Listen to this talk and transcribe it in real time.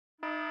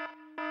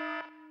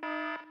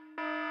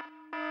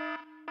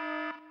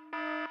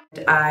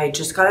I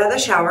just got out of the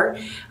shower.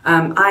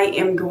 I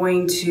am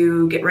going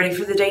to get ready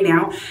for the day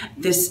now.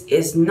 This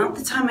is not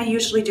the time I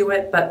usually do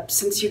it, but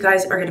since you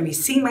guys are going to be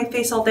seeing my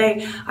face all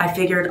day, I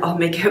figured I'll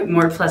make it a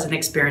more pleasant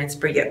experience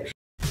for you.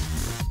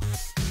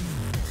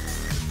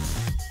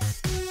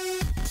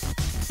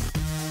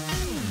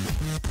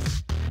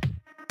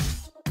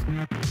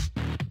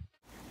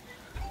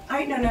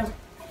 Alright, no.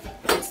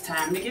 It's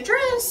time to get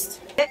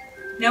dressed.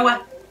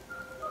 Noah,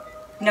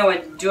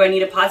 do I need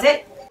to pause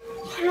it?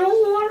 I don't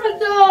want to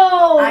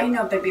go. I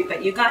know, baby,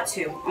 but you got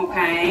to,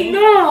 okay?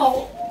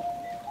 No.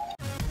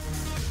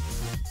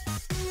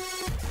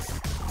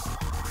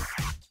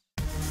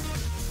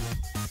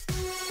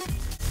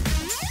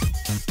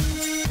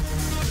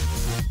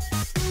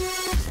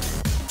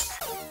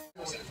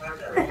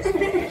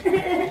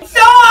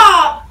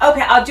 Stop!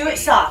 Okay, I'll do it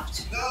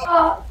soft.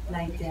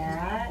 Like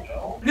that.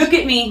 Look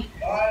at me.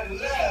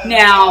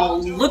 Now,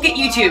 look at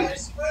YouTube.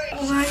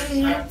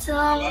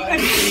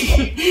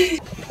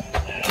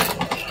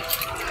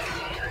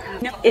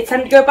 No, it's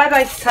time to go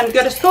bye-bye. It's time to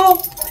go to school.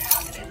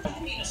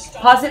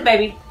 Pause it,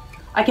 baby.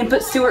 I can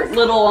put Stuart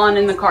Little on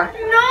in the car. No!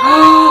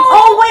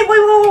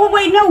 Oh,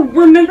 wait. No,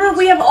 remember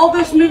we have all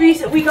those movies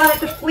that we got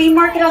at the flea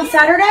market on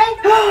Saturday?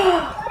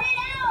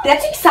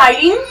 That's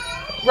exciting,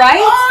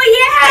 right? Oh,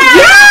 yeah!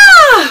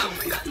 Yeah!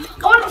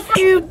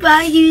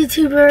 Bye,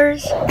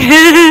 YouTubers.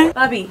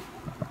 Bobby.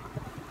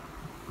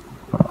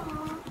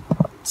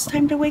 It's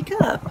time to wake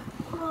up.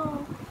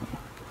 Oh.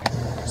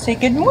 Say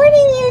good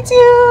morning,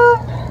 YouTube.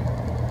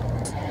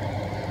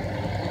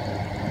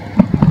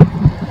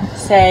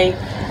 Say,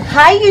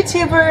 hi,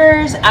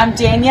 YouTubers. I'm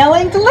Danielle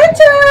and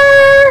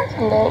Glitter.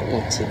 Hello,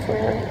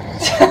 YouTuber.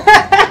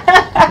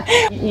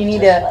 You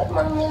need to... 5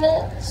 more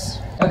minutes.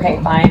 Okay,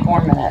 5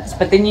 more minutes.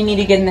 But then you need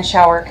to get in the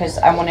shower because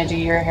I want to do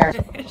your hair.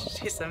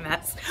 She's a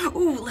mess.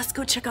 Ooh, let's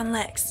go check on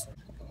Lex.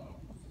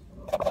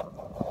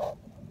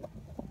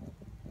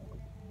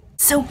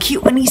 So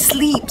cute when he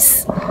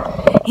sleeps.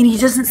 And he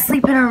doesn't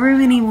sleep in our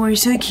room anymore,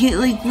 so I can't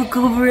like look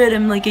over at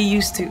him like I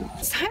used to.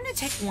 It's time to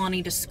take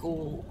Lonnie to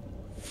school.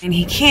 And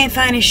he can't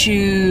find his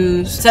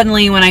shoes.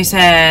 Suddenly when I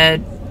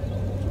said,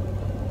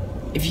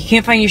 if you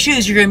can't find your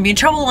shoes, you're gonna be in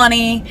trouble,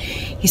 Lonnie.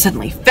 He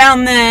suddenly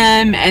found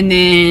them, and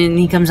then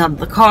he comes out of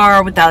the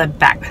car without a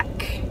backpack.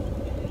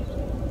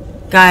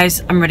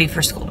 Guys, I'm ready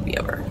for school to be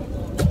over.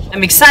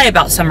 I'm excited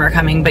about summer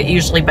coming, but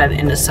usually by the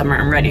end of summer,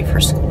 I'm ready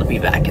for school to be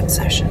back in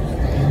session.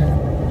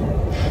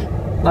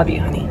 Love you,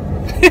 honey.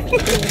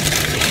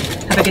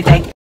 Have a good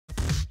day.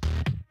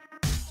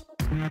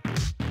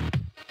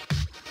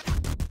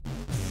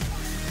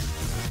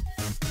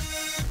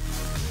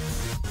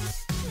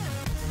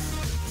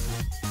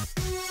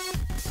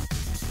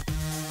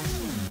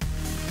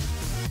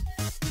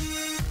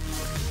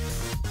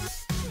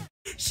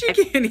 She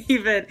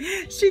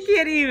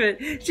can't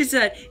even. She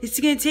said, it's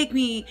gonna take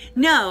me,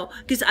 no,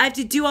 because I have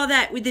to do all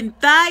that within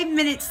 5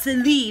 minutes to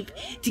leave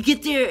to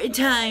get there in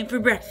time for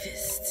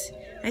breakfast.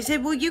 I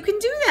said, well, you can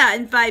do that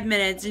in 5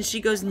 minutes. And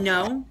she goes,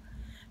 no,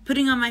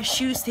 putting on my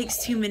shoes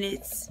takes 2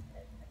 minutes.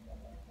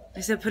 I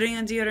said, putting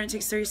on deodorant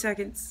takes 30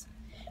 seconds.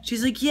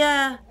 She's like,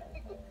 yeah,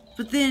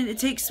 but then it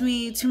takes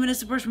me 2 minutes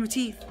to brush my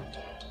teeth.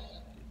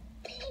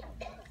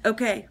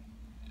 Okay,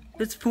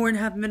 that's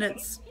 4.5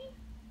 minutes.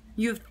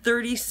 You have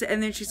 30,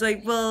 and then she's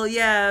like, well,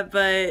 yeah,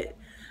 but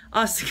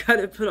I also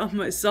gotta put on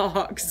my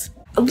socks.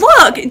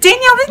 Look, Danielle,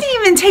 that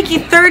didn't even take you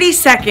 30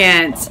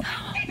 seconds.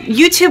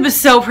 YouTube is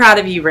so proud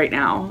of you right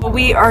now.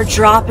 We are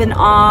dropping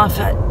off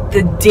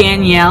the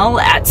Danielle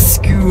at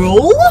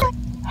school.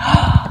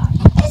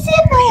 Is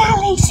it my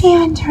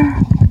Alexander?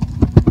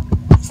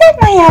 Is that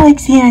my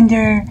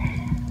Alexander?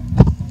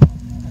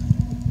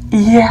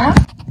 Yeah?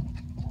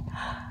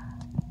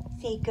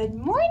 Say good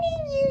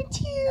morning,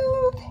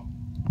 YouTube.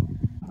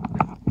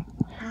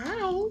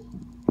 Hi.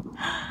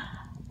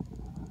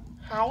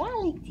 Hi,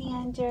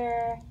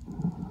 Alexander.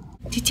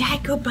 Did I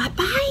go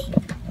bye-bye?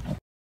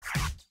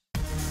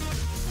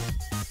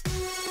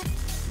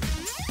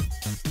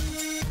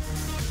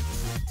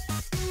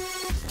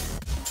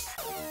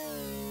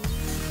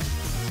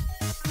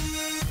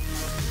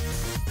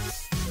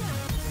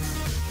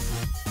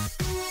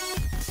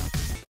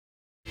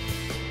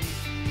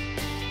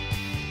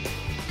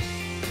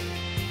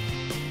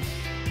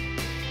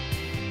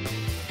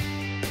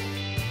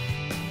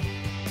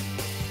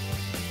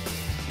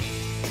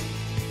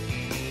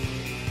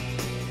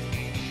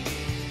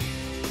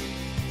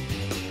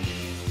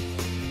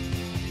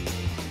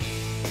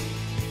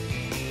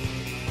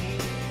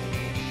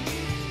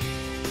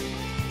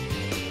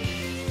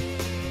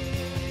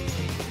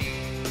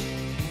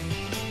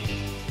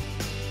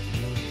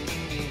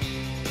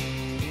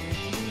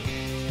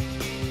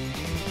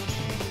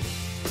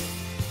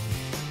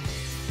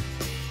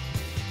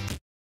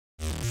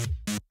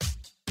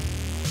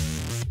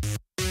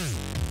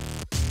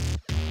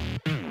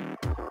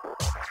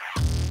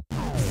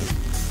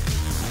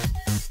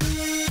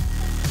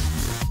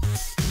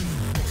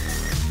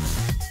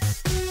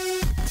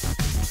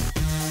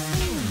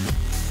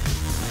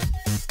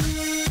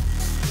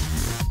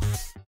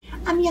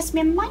 Yes,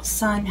 ma'am. My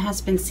son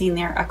has been seen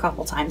there a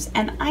couple times,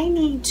 and I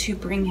need to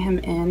bring him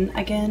in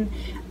again.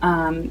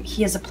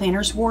 He has a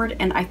planner's ward,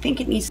 and I think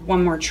it needs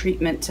one more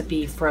treatment to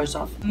be froze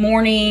off.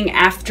 Morning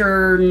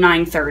after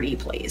 9:30,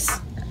 please.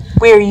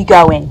 Where are you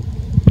going?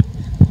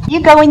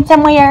 You going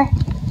somewhere?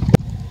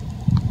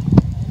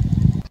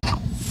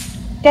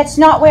 That's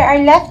not where I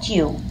left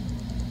you.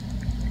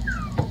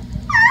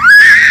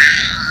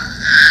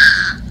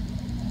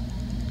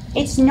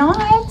 It's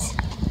not.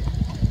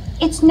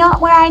 It's not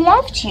where I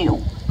left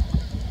you.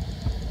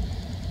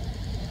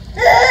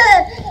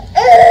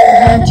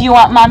 Do you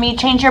want mommy to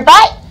change your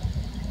butt?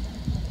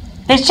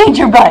 Let's change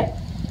your butt.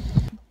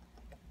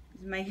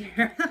 My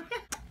hair.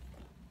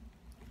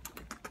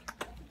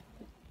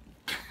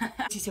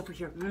 She's over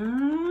here.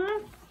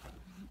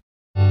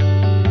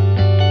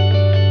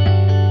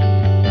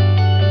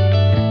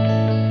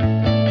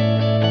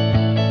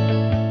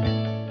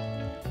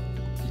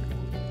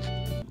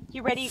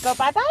 You ready to go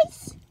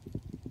bye-byes?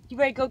 You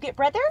ready to go get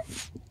brother?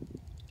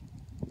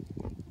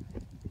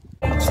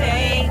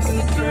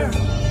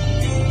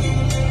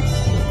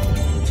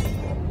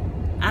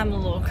 I'm a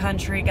little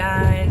country,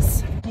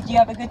 guys. Did you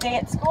have a good day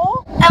at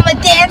school? I'm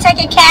a dance like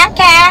a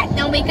cat.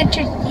 Don't make a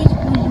trick.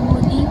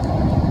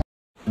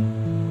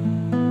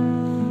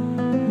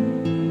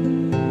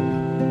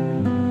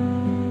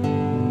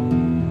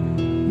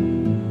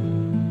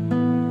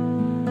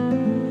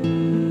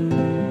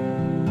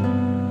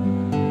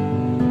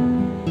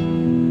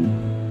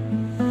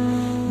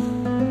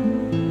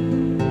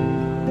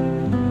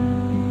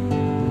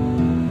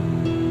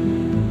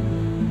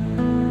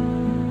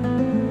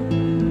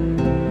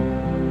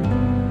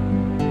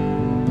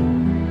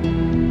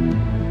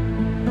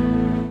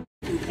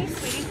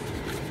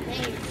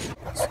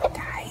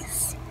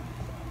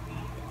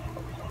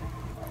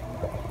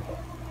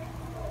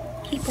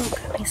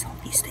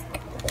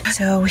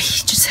 So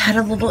he just had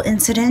a little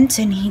incident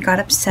and he got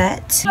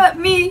upset. Not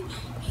me.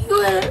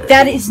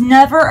 That is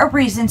never a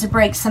reason to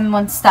break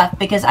someone's stuff,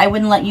 because I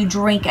wouldn't let you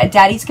drink at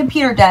Daddy's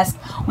computer desk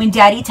when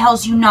Daddy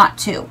tells you not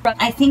to.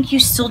 I think you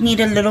still need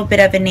a little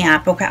bit of a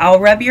nap. Okay, I'll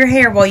rub your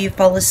hair while you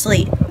fall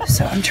asleep.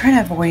 So I'm trying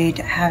to avoid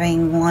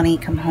having Lonnie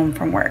come home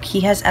from work.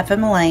 He has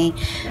FMLA.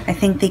 I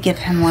think they give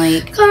him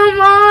like Come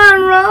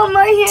on, rub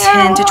my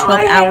hair. 10 to 12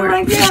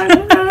 hours.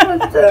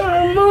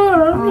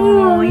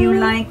 Oh, you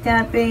like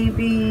that,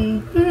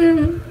 baby?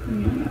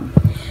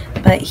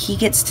 But he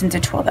gets 10 to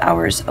 12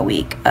 hours a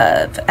week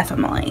of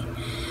FMLA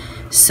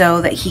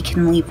so that he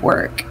can leave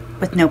work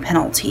with no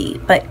penalty.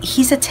 But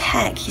he's a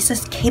tech. He's a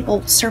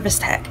cable service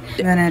tech.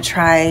 I'm gonna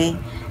try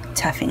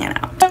toughing it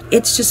out.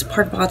 It's just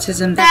part of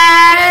autism.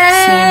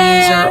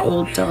 Sammy's our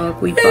old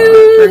dog we bought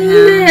for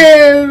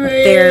him, a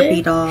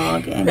therapy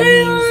dog, and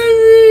he's,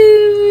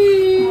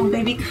 oh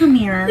baby, come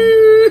here.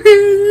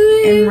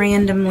 And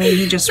randomly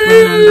he just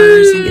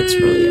remembers and gets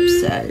really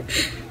upset.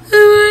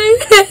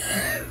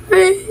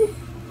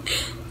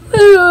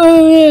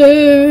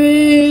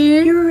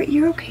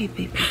 You're okay,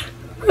 baby.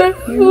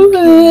 You're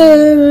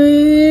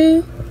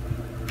okay.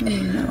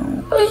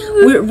 No.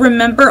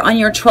 Remember, on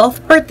your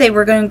 12th birthday,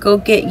 we're gonna go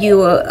get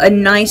you a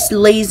nice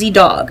lazy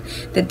dog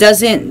that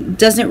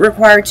doesn't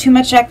require too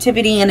much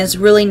activity and is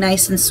really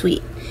nice and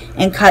sweet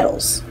and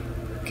cuddles.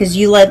 Because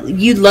you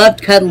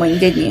loved cuddling,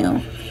 didn't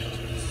you?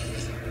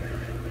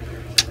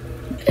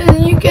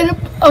 And you get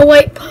a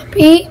white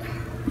puppy.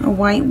 A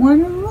white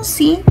one? We'll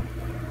see.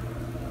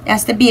 It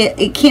has to be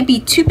it can't be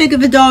too big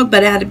of a dog,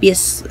 but it had to be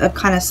a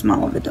kind of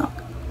small of a dog.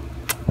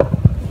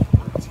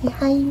 Say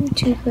hi,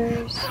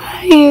 YouTubers.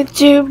 Hi,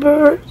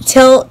 YouTubers.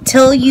 Tell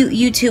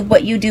YouTube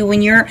what you do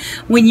when you're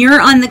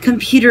on the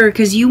computer,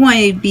 because you want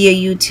to be a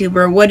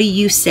YouTuber. What do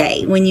you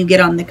say when you get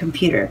on the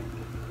computer?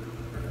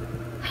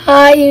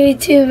 Hi,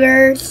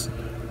 YouTubers.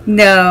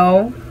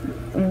 No.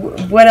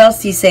 What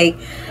else do you say?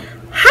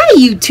 Hi,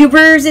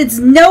 YouTubers. It's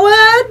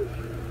Noah.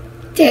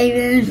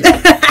 David.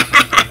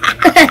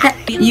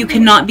 You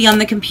cannot be on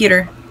the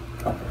computer.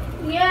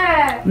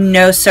 Yeah.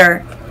 No,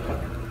 sir.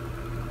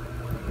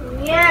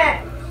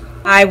 Yeah.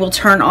 I will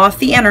turn off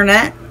the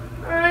internet.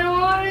 I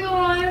want to go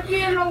on the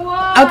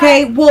piano.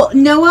 Okay, well,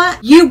 Noah,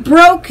 you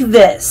broke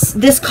this.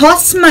 This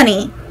costs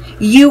money.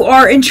 You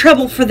are in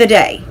trouble for the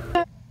day.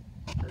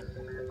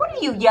 What are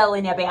you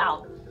yelling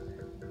about?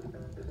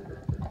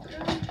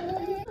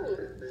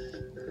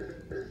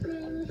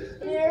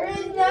 There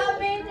is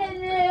nothing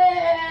in there.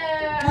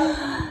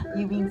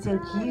 You being so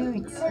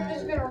cute.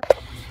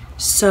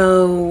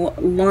 So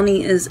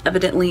Lonnie is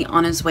evidently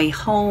on his way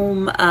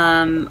home.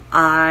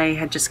 I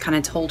had just kind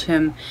of told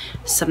him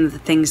some of the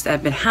things that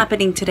have been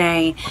happening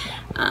today.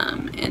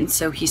 And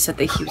so he said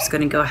that he was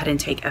going to go ahead and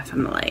take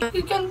FMLA.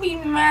 He's going to be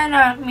mad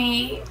at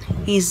me.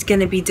 He's going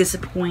to be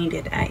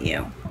disappointed at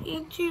you.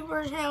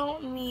 YouTubers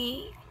help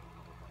me.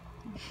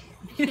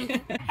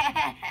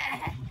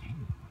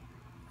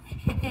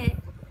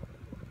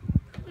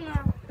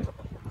 No.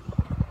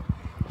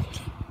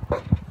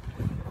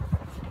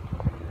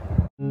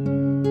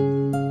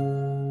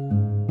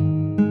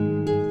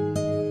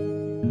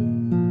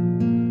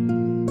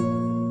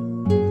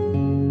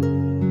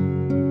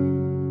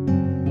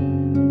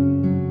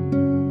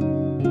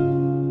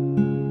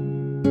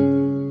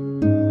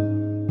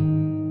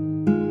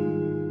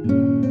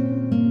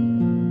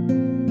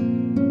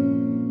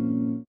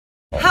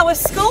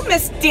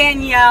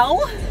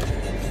 Danielle?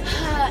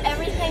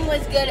 Everything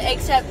was good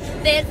except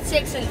they had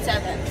 6th and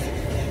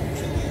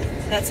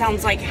 7th. That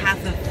sounds like half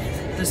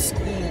of the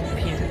school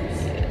period.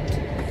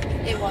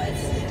 It was.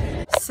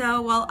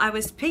 So while I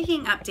was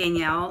picking up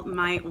Danielle,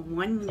 my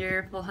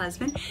wonderful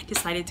husband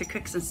decided to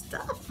cook some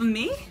stuff for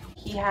me.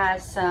 He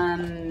has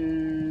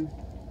some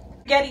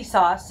spaghetti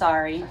sauce,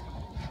 sorry.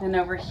 And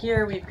over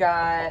here we've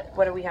got,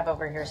 what do we have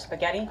over here?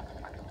 Spaghetti?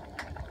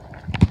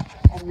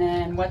 And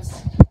then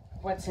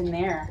what's in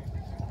there?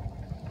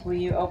 Will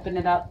you open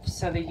it up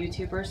so the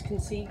YouTubers can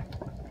see?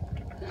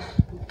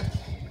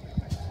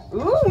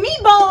 Ooh,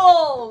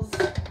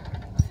 meatballs!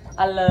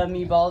 I love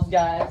meatballs,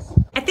 guys.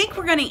 I think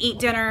we're gonna eat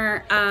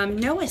dinner.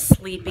 Noah's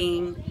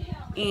sleeping,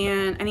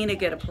 and I need to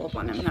get a pull up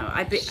on him. No,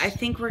 I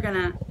think we're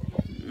gonna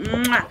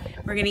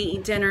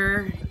eat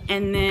dinner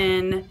and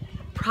then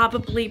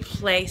probably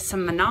play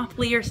some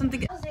Monopoly or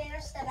something.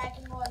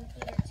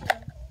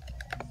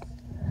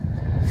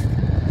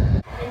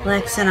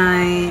 Lex and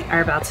I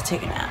are about to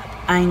take a nap.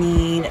 I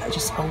need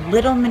just a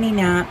little mini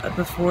nap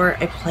before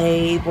I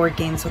play board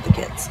games with the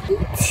kids.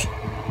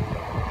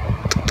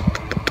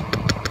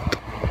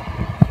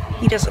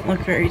 He doesn't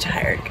look very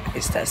tired,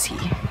 guys, does he?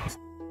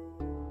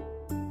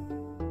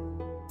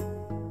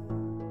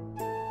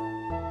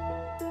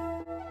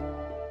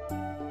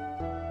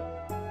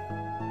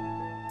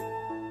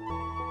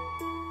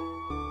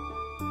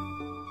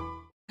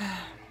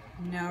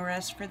 No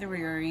rest for the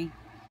weary.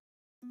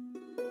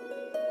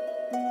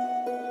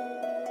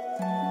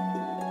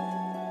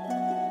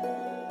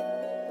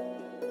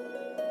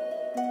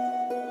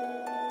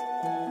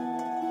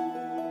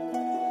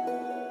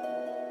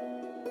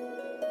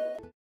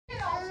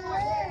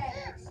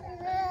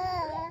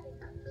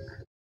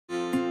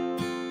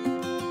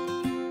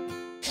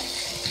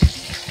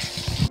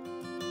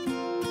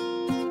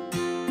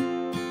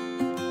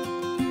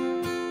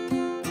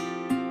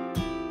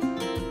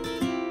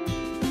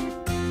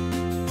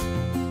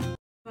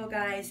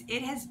 Guys,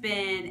 it has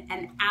been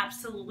an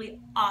absolutely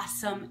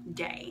awesome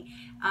day.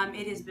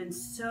 It has been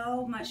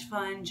so much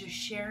fun just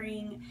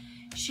sharing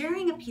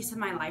a piece of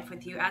my life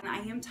with you, and I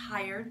am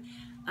tired.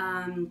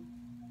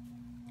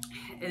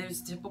 It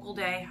was a typical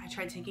day. I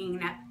tried taking a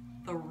nap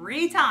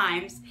 3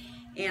 times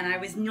and I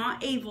was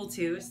not able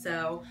to,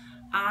 so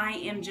I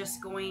am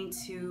just going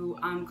to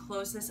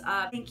close this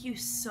up. Thank you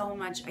so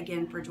much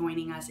again for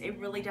joining us. It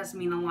really does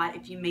mean a lot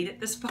if you made it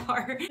this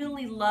far. I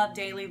really love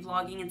daily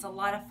vlogging. It's a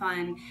lot of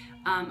fun.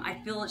 I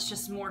feel it's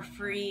just more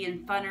free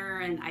and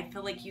funner, and I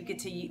feel like you get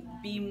to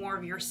be more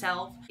of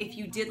yourself. If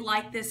you did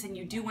like this and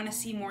you do want to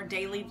see more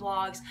daily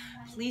vlogs,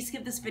 please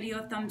give this video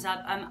a thumbs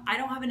up. I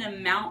don't have an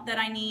amount that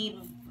I need,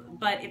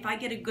 but if I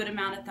get a good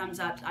amount of thumbs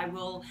up, I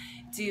will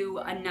do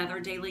another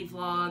daily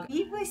vlog.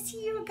 We will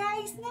see you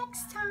guys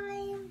next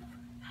time.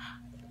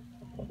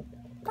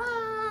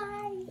 Bye.